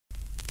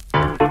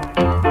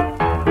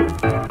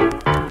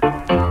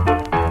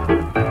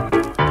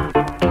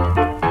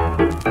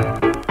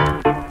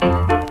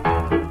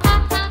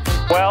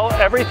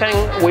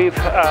Everything we've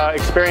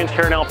experienced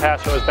here in El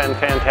Paso has been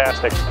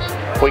fantastic.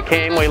 We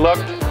came, we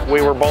looked,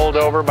 we were bowled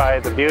over by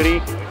the beauty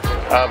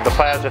of the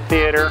Plaza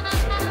Theater,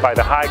 by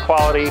the high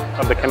quality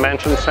of the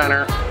convention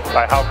center,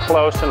 by how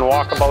close and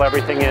walkable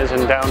everything is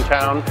in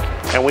downtown,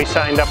 and we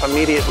signed up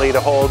immediately to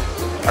hold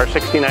our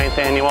 69th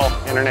Annual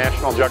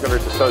International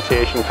Jugglers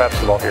Association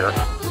Festival here.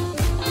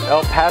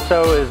 El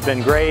Paso has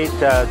been great.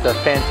 It's a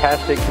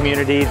fantastic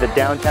community. The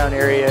downtown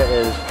area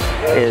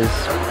is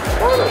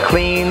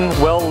clean,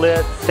 well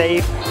lit,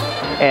 safe,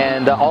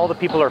 and all the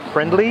people are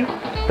friendly.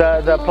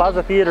 The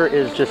Plaza Theater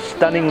is just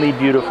stunningly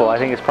beautiful. I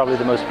think it's probably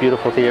the most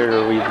beautiful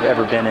theater we've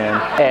ever been in.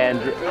 And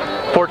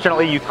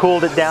fortunately, you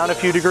cooled it down a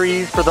few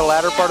degrees for the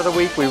latter part of the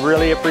week. We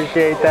really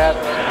appreciate that.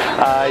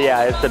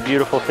 Yeah, it's a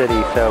beautiful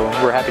city, so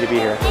we're happy to be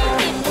here.